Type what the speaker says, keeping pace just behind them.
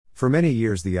For many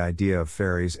years the idea of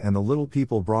fairies and the little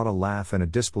people brought a laugh and a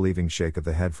disbelieving shake of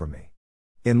the head from me.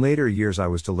 In later years I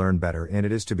was to learn better, and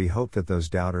it is to be hoped that those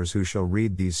doubters who shall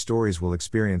read these stories will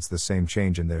experience the same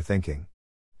change in their thinking.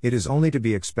 It is only to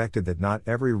be expected that not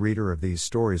every reader of these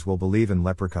stories will believe in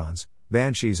leprechauns,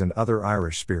 banshees and other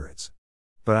Irish spirits.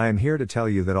 But I am here to tell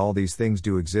you that all these things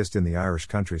do exist in the Irish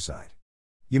countryside.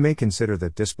 You may consider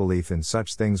that disbelief in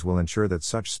such things will ensure that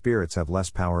such spirits have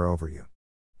less power over you.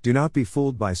 Do not be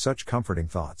fooled by such comforting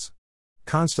thoughts.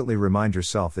 Constantly remind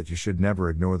yourself that you should never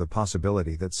ignore the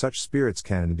possibility that such spirits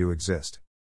can and do exist.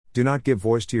 Do not give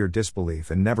voice to your disbelief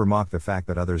and never mock the fact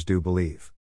that others do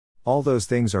believe. All those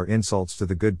things are insults to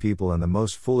the good people and the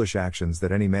most foolish actions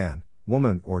that any man,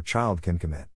 woman, or child can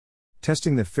commit.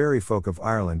 Testing the fairy folk of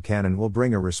Ireland can and will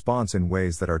bring a response in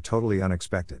ways that are totally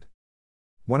unexpected.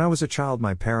 When I was a child,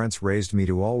 my parents raised me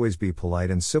to always be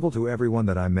polite and civil to everyone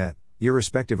that I met,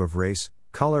 irrespective of race,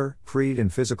 color, creed,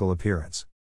 and physical appearance.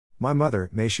 My mother,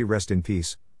 may she rest in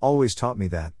peace, always taught me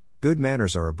that good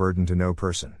manners are a burden to no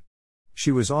person.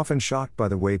 She was often shocked by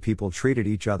the way people treated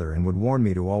each other and would warn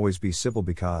me to always be civil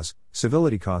because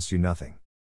civility costs you nothing.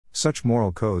 Such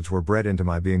moral codes were bred into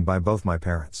my being by both my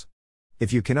parents.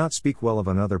 If you cannot speak well of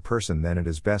another person, then it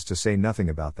is best to say nothing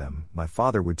about them, my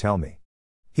father would tell me.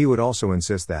 He would also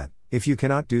insist that, if you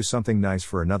cannot do something nice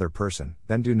for another person,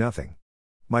 then do nothing.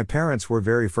 My parents were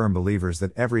very firm believers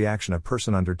that every action a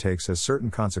person undertakes has certain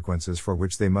consequences for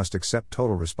which they must accept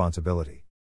total responsibility.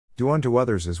 Do unto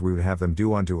others as we would have them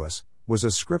do unto us, was a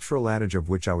scriptural adage of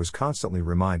which I was constantly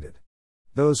reminded.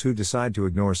 Those who decide to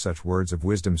ignore such words of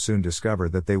wisdom soon discover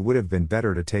that they would have been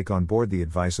better to take on board the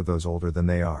advice of those older than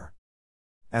they are.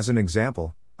 As an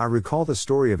example, I recall the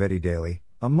story of Eddie Daly,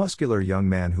 a muscular young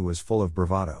man who was full of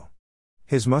bravado.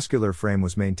 His muscular frame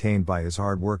was maintained by his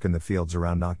hard work in the fields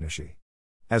around Knocknashee.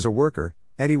 As a worker,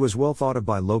 Eddie was well thought of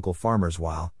by local farmers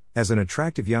while, as an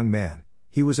attractive young man,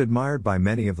 he was admired by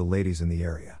many of the ladies in the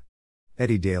area.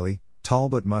 Eddie Daly, tall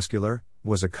but muscular,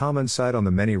 was a common sight on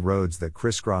the many roads that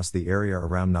crisscrossed the area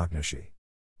around Knocknashee.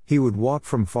 He would walk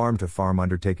from farm to farm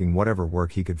undertaking whatever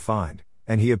work he could find,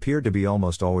 and he appeared to be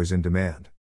almost always in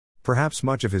demand. Perhaps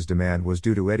much of his demand was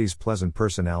due to Eddie's pleasant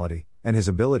personality, and his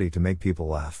ability to make people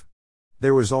laugh.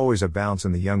 There was always a bounce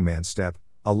in the young man's step,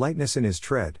 a lightness in his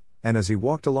tread, and as he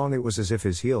walked along it was as if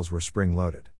his heels were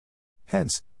spring-loaded.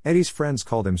 Hence, Eddie's friends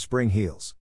called him Spring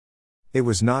Heels. It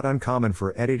was not uncommon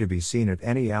for Eddie to be seen at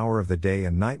any hour of the day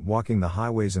and night walking the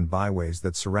highways and byways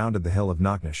that surrounded the hill of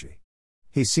Knocknashee.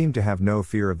 He seemed to have no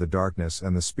fear of the darkness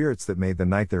and the spirits that made the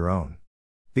night their own.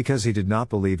 Because he did not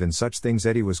believe in such things,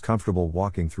 Eddie was comfortable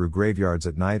walking through graveyards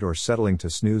at night or settling to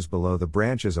snooze below the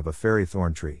branches of a fairy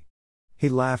thorn tree. He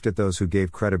laughed at those who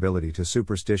gave credibility to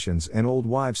superstitions and old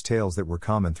wives' tales that were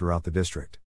common throughout the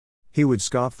district. He would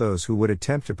scoff those who would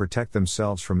attempt to protect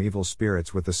themselves from evil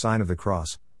spirits with the sign of the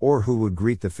cross, or who would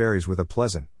greet the fairies with a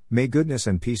pleasant, "May goodness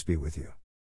and peace be with you."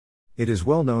 It is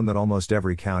well known that almost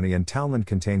every county and townland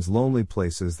contains lonely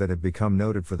places that have become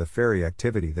noted for the fairy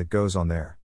activity that goes on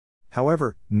there.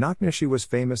 However, Knocknashee was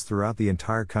famous throughout the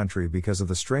entire country because of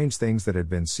the strange things that had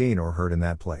been seen or heard in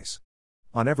that place.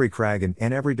 On every crag and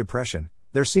every depression,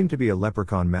 there seemed to be a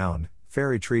leprechaun mound,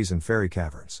 fairy trees and fairy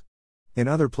caverns. In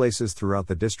other places throughout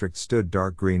the district stood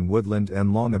dark green woodland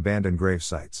and long abandoned grave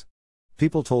sites.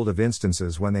 People told of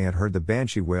instances when they had heard the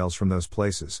banshee wails from those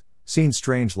places, seen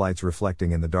strange lights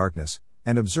reflecting in the darkness,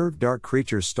 and observed dark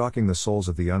creatures stalking the souls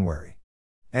of the unwary.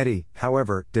 Eddie,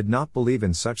 however, did not believe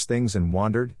in such things and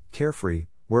wandered, carefree,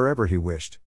 wherever he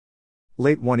wished.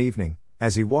 Late one evening,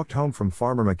 as he walked home from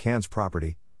Farmer McCann's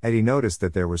property, Eddie noticed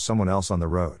that there was someone else on the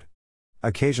road.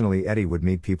 Occasionally Eddie would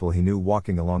meet people he knew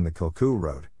walking along the Kilcoo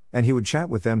Road, and he would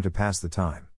chat with them to pass the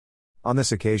time. On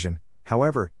this occasion,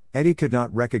 however, Eddie could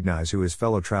not recognize who his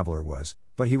fellow traveler was,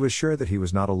 but he was sure that he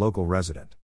was not a local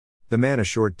resident. The man a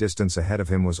short distance ahead of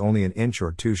him was only an inch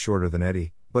or two shorter than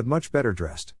Eddie, but much better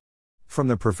dressed. From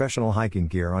the professional hiking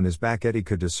gear on his back, Eddie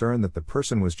could discern that the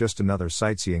person was just another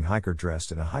sightseeing hiker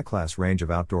dressed in a high-class range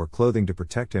of outdoor clothing to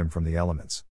protect him from the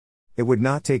elements. It would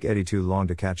not take Eddie too long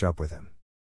to catch up with him.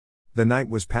 The night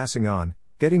was passing on,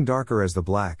 getting darker as the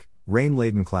black,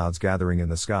 rain-laden clouds gathering in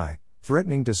the sky,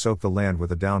 threatening to soak the land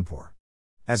with a downpour.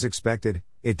 As expected,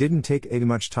 it didn't take Eddie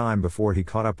much time before he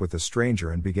caught up with the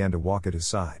stranger and began to walk at his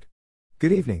side.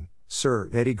 "Good evening, sir,"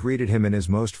 Eddie greeted him in his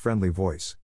most friendly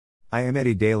voice. "I am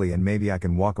Eddie Daly and maybe I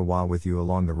can walk a while with you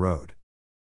along the road."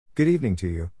 "Good evening to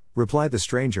you," replied the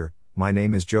stranger. "My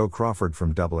name is Joe Crawford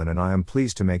from Dublin and I am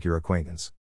pleased to make your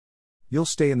acquaintance." "You'll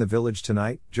stay in the village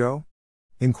tonight, Joe?"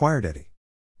 inquired Eddie.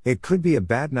 "It could be a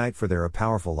bad night for there a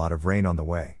powerful lot of rain on the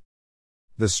way."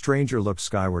 The stranger looked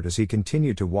skyward as he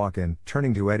continued to walk and,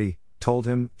 turning to Eddie, told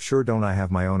him, "Sure, don't I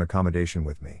have my own accommodation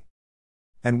with me?"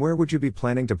 "And where would you be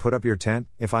planning to put up your tent,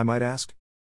 if I might ask?"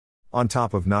 "On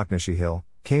top of Knocknashee Hill,"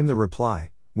 came the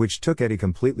reply, which took Eddie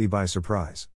completely by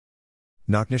surprise.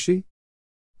 "Knocknashee?"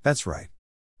 "That's right.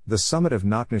 The summit of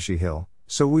Knocknashee Hill,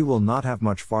 so we will not have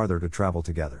much farther to travel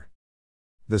together."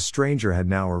 The stranger had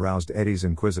now aroused Eddie's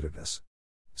inquisitiveness.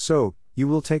 "So, you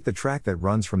will take the track that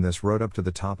runs from this road up to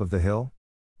the top of the hill?"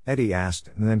 Eddie asked,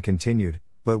 and then continued,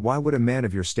 "But why would a man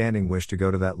of your standing wish to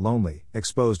go to that lonely,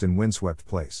 exposed and windswept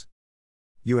place?"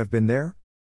 "You have been there?"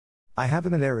 "I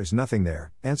haven't, and there is nothing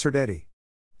there," answered Eddie.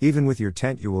 "Even with your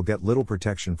tent you will get little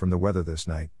protection from the weather this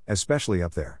night, especially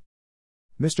up there."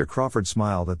 Mr. Crawford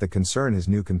smiled at the concern his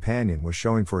new companion was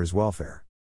showing for his welfare.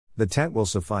 "The tent will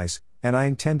suffice, and I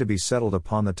intend to be settled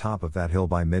upon the top of that hill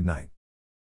by midnight."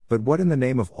 "But what in the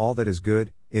name of all that is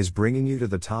good, is bringing you to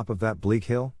the top of that bleak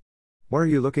hill? What are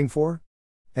you looking for?"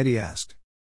 Eddie asked.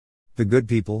 "The good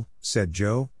people," said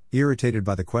Joe, irritated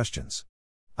by the questions.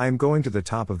 "I am going to the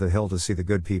top of the hill to see the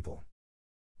good people."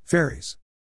 "Fairies!"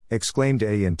 exclaimed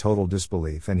Eddie in total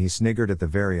disbelief, and he sniggered at the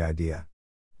very idea.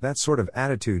 That sort of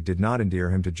attitude did not endear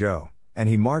him to Joe, and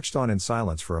he marched on in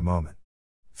silence for a moment.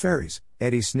 "Fairies,"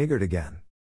 Eddie sniggered again.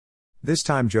 This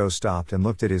time Joe stopped and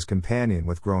looked at his companion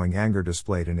with growing anger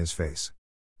displayed in his face.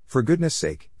 "For goodness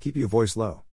sake, keep your voice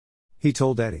low," he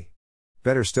told Eddie.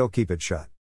 "Better still keep it shut.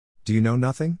 Do you know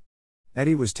nothing?"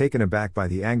 Eddie was taken aback by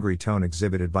the angry tone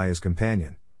exhibited by his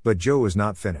companion, but Joe was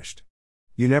not finished.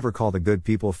 "You never call the good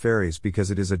people fairies because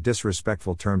it is a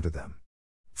disrespectful term to them.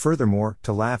 Furthermore,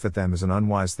 to laugh at them is an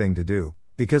unwise thing to do,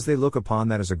 because they look upon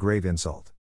that as a grave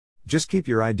insult. Just keep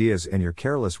your ideas and your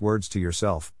careless words to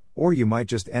yourself, or you might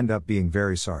just end up being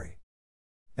very sorry."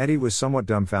 Eddie was somewhat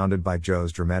dumbfounded by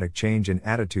Joe's dramatic change in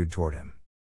attitude toward him.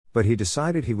 But he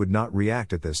decided he would not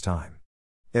react at this time.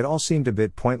 It all seemed a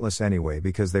bit pointless anyway,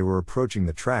 because they were approaching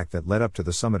the track that led up to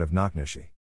the summit of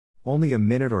Knocknashee. Only a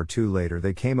minute or two later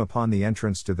they came upon the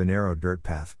entrance to the narrow dirt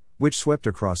path, which swept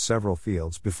across several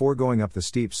fields before going up the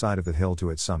steep side of the hill to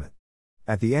its summit.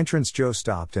 At the entrance Joe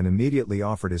stopped and immediately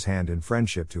offered his hand in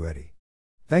friendship to Eddie.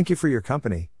 "Thank you for your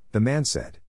company," the man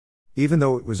said. Even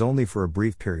though it was only for a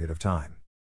brief period of time.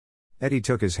 Eddie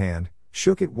took his hand,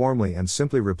 shook it warmly and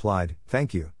simply replied,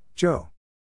 "Thank you, Joe."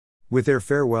 With their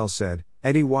farewell said,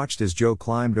 Eddie watched as Joe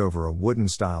climbed over a wooden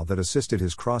stile that assisted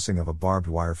his crossing of a barbed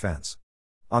wire fence.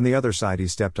 On the other side he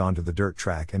stepped onto the dirt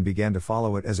track and began to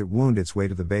follow it as it wound its way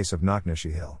to the base of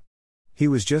Knocknashee Hill. He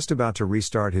was just about to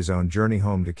restart his own journey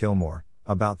home to Kilmore,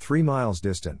 about 3 miles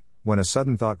distant, when a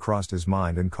sudden thought crossed his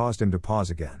mind and caused him to pause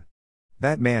again.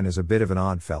 "That man is a bit of an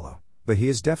odd fellow, but he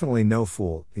is definitely no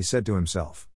fool," he said to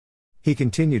himself. He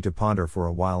continued to ponder for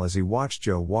a while as he watched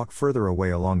Joe walk further away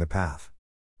along the path.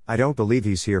 "I don't believe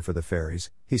he's here for the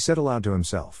fairies," he said aloud to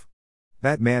himself.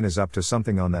 "That man is up to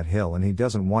something on that hill and he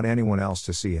doesn't want anyone else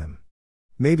to see him.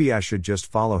 Maybe I should just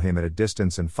follow him at a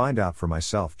distance and find out for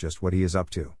myself just what he is up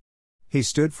to." He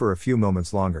stood for a few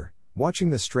moments longer,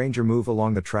 watching the stranger move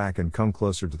along the track and come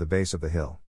closer to the base of the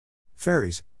hill.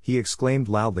 "Fairies," he exclaimed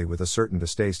loudly with a certain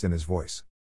distaste in his voice.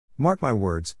 "Mark my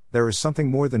words, there is something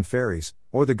more than fairies,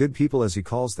 or the good people as he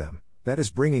calls them, that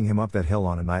is bringing him up that hill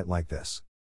on a night like this."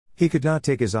 He could not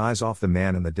take his eyes off the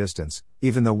man in the distance,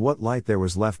 even though what light there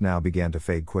was left now began to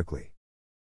fade quickly.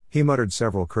 He muttered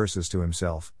several curses to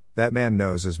himself. "That man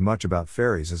knows as much about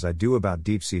fairies as I do about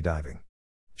deep-sea diving."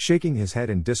 Shaking his head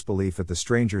in disbelief at the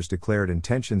stranger's declared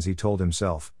intentions, he told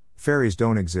himself, "Fairies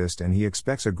don't exist and he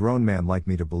expects a grown man like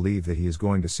me to believe that he is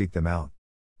going to seek them out.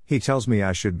 He tells me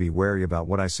I should be wary about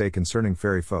what I say concerning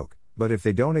fairy folk, but if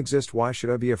they don't exist, why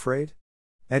should I be afraid?"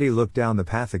 Eddie looked down the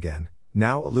path again,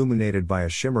 now illuminated by a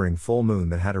shimmering full moon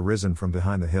that had arisen from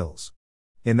behind the hills.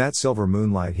 In that silver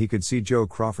moonlight he could see Joe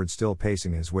Crawford still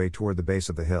pacing his way toward the base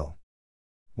of the hill.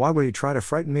 "Why would he try to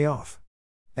frighten me off?"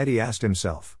 Eddie asked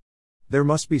himself. "There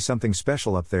must be something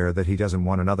special up there that he doesn't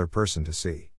want another person to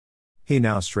see." He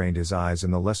now strained his eyes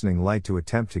in the lessening light to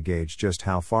attempt to gauge just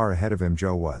how far ahead of him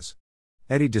Joe was.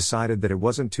 Eddie decided that it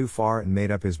wasn't too far and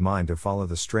made up his mind to follow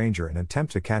the stranger and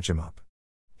attempt to catch him up.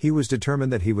 He was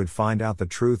determined that he would find out the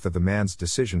truth of the man's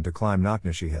decision to climb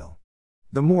Knocknashee Hill.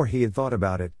 The more he had thought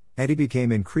about it, Eddie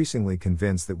became increasingly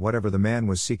convinced that whatever the man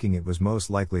was seeking, it was most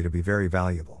likely to be very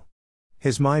valuable.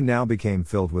 His mind now became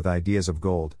filled with ideas of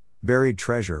gold, buried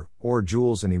treasure, or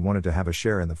jewels, and he wanted to have a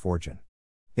share in the fortune.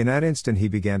 In that instant he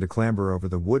began to clamber over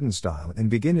the wooden stile and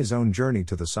begin his own journey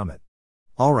to the summit.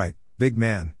 "All right, big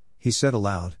man," he said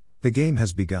aloud, "the game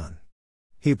has begun."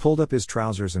 He pulled up his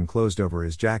trousers and closed over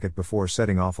his jacket before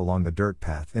setting off along the dirt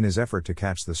path in his effort to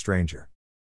catch the stranger.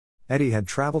 Eddie had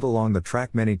traveled along the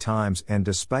track many times, and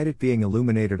despite it being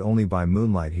illuminated only by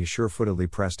moonlight, he sure-footedly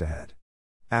pressed ahead.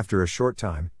 After a short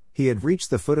time, he had reached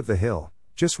the foot of the hill,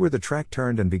 just where the track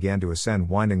turned and began to ascend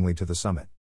windingly to the summit.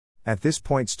 At this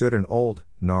point stood an old,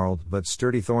 gnarled but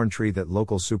sturdy thorn tree that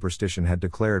local superstition had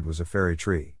declared was a fairy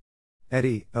tree.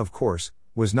 Eddie, of course,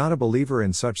 was not a believer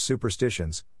in such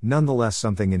superstitions, nonetheless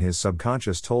something in his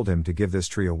subconscious told him to give this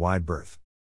tree a wide berth.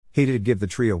 He did give the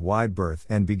tree a wide berth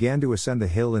and began to ascend the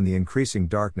hill in the increasing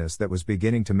darkness that was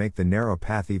beginning to make the narrow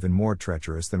path even more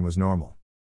treacherous than was normal.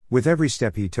 With every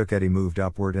step he took, Eddie moved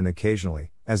upward, and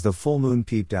occasionally, as the full moon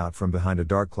peeped out from behind a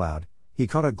dark cloud, he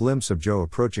caught a glimpse of Joe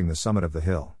approaching the summit of the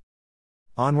hill.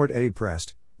 Onward Eddie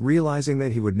pressed, realizing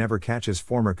that he would never catch his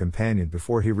former companion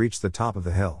before he reached the top of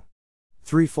the hill.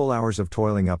 3 full hours of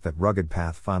toiling up that rugged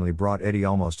path finally brought Eddie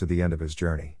almost to the end of his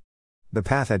journey. The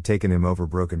path had taken him over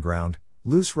broken ground,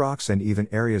 loose rocks, and even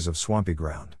areas of swampy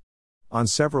ground. On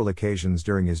several occasions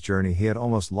during his journey he had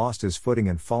almost lost his footing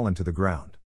and fallen to the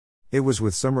ground. It was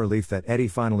with some relief that Eddie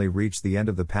finally reached the end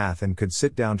of the path and could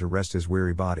sit down to rest his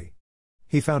weary body.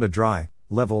 He found a dry,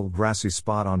 level, grassy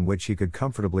spot on which he could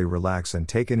comfortably relax and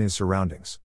take in his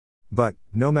surroundings. But,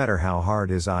 no matter how hard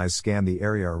his eyes scanned the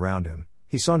area around him,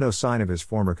 he saw no sign of his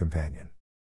former companion.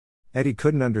 Eddie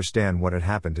couldn't understand what had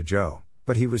happened to Joe,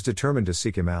 but he was determined to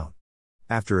seek him out.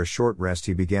 After a short rest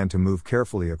he began to move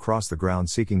carefully across the ground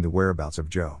seeking the whereabouts of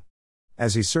Joe.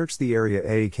 As he searched the area,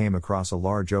 Eddie came across a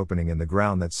large opening in the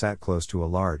ground that sat close to a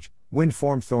large,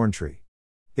 wind-formed thorn tree.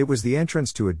 It was the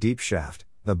entrance to a deep shaft,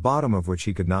 the bottom of which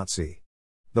he could not see.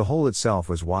 The hole itself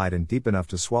was wide and deep enough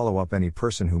to swallow up any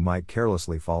person who might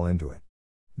carelessly fall into it.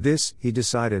 This, he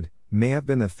decided, may have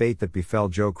been the fate that befell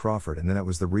Joe Crawford, and that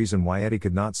was the reason why Eddie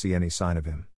could not see any sign of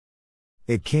him.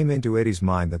 It came into Eddie's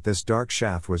mind that this dark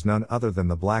shaft was none other than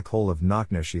the black hole of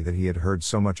Knocknashee that he had heard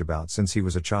so much about since he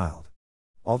was a child.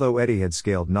 Although Eddie had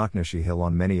scaled Knocknashee Hill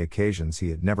on many occasions, he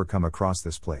had never come across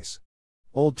this place.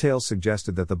 Old tales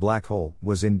suggested that the black hole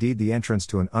was indeed the entrance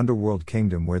to an underworld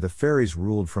kingdom where the fairies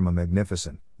ruled from a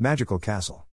magnificent, magical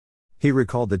castle. He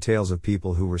recalled the tales of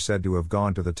people who were said to have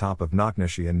gone to the top of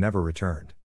Knocknashee and never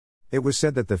returned. It was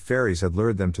said that the fairies had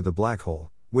lured them to the black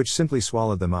hole, which simply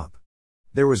swallowed them up.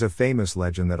 There was a famous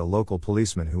legend that a local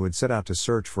policeman who had set out to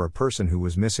search for a person who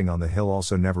was missing on the hill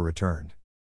also never returned.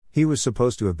 He was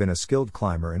supposed to have been a skilled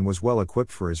climber and was well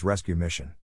equipped for his rescue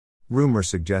mission. Rumor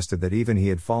suggested that even he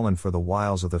had fallen for the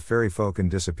wiles of the fairy folk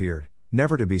and disappeared,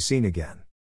 never to be seen again.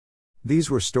 These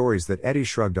were stories that Eddie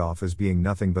shrugged off as being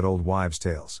nothing but old wives'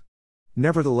 tales.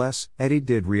 Nevertheless, Eddie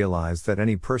did realize that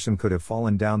any person could have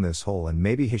fallen down this hole, and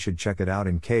maybe he should check it out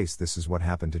in case this is what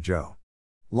happened to Joe.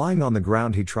 Lying on the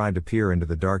ground he tried to peer into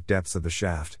the dark depths of the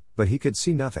shaft, but he could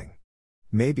see nothing.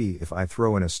 Maybe if I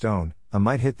throw in a stone, I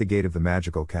might hit the gate of the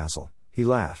magical castle, he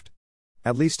laughed.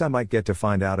 At least I might get to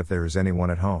find out if there is anyone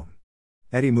at home.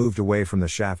 Eddie moved away from the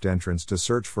shaft entrance to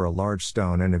search for a large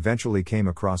stone and eventually came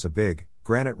across a big,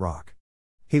 granite rock.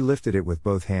 He lifted it with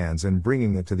both hands and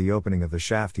bringing it to the opening of the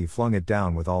shaft he flung it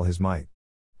down with all his might.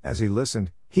 As he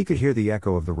listened, he could hear the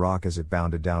echo of the rock as it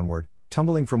bounded downward,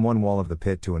 tumbling from one wall of the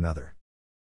pit to another.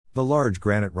 The large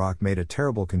granite rock made a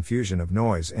terrible confusion of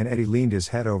noise, and Eddie leaned his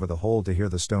head over the hole to hear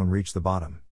the stone reach the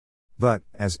bottom. But,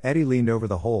 as Eddie leaned over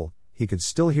the hole, he could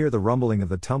still hear the rumbling of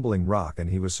the tumbling rock, and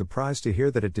he was surprised to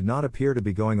hear that it did not appear to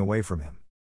be going away from him.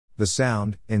 The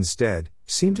sound, instead,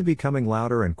 seemed to be coming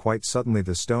louder, and quite suddenly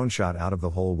the stone shot out of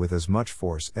the hole with as much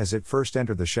force as it first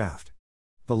entered the shaft.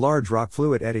 The large rock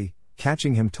flew at Eddie,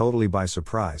 catching him totally by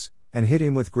surprise, and hit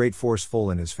him with great force full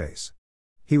in his face.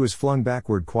 He was flung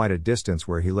backward quite a distance,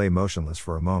 where he lay motionless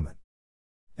for a moment.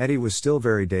 Eddie was still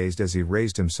very dazed as he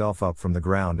raised himself up from the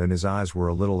ground, and his eyes were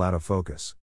a little out of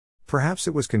focus. Perhaps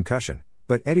it was concussion,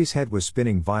 but Eddie's head was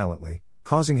spinning violently,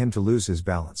 causing him to lose his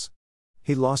balance.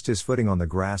 He lost his footing on the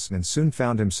grass and soon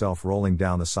found himself rolling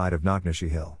down the side of Knocknashee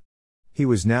Hill. He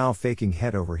was now faking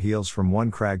head over heels from one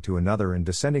crag to another and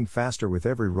descending faster with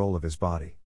every roll of his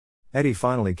body. Eddie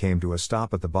finally came to a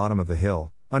stop at the bottom of the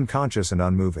hill, unconscious and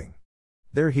unmoving.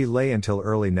 There he lay until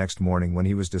early next morning, when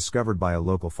he was discovered by a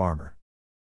local farmer.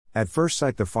 At first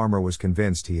sight the farmer was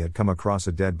convinced he had come across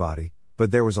a dead body,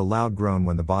 but there was a loud groan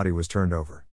when the body was turned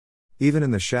over. Even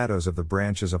in the shadows of the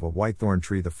branches of a whitethorn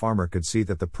tree the farmer could see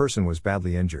that the person was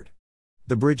badly injured.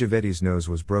 The bridge of Eddie's nose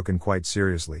was broken quite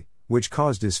seriously, which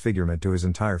caused disfigurement to his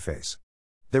entire face.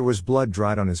 There was blood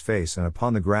dried on his face and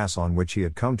upon the grass on which he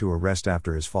had come to a rest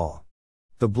after his fall.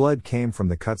 The blood came from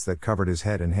the cuts that covered his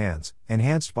head and hands,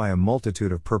 enhanced by a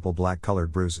multitude of purple-black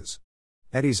colored bruises.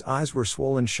 Eddie's eyes were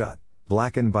swollen shut,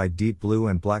 blackened by deep blue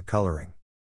and black coloring.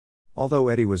 Although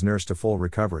Eddie was nursed to full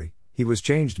recovery, he was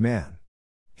changed man.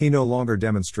 He no longer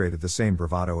demonstrated the same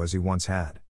bravado as he once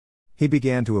had. He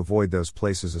began to avoid those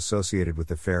places associated with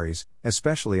the fairies,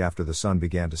 especially after the sun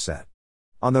began to set.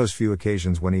 On those few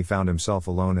occasions when he found himself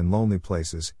alone in lonely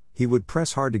places, he would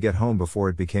press hard to get home before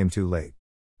it became too late.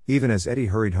 Even as Eddie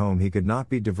hurried home, he could not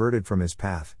be diverted from his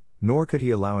path, nor could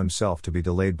he allow himself to be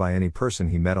delayed by any person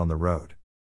he met on the road.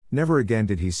 Never again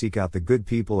did he seek out the good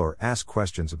people or ask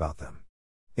questions about them.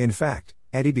 In fact,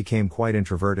 Eddie became quite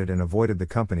introverted and avoided the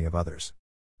company of others.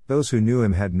 Those who knew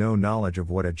him had no knowledge of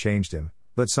what had changed him,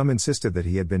 but some insisted that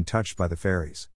he had been touched by the fairies.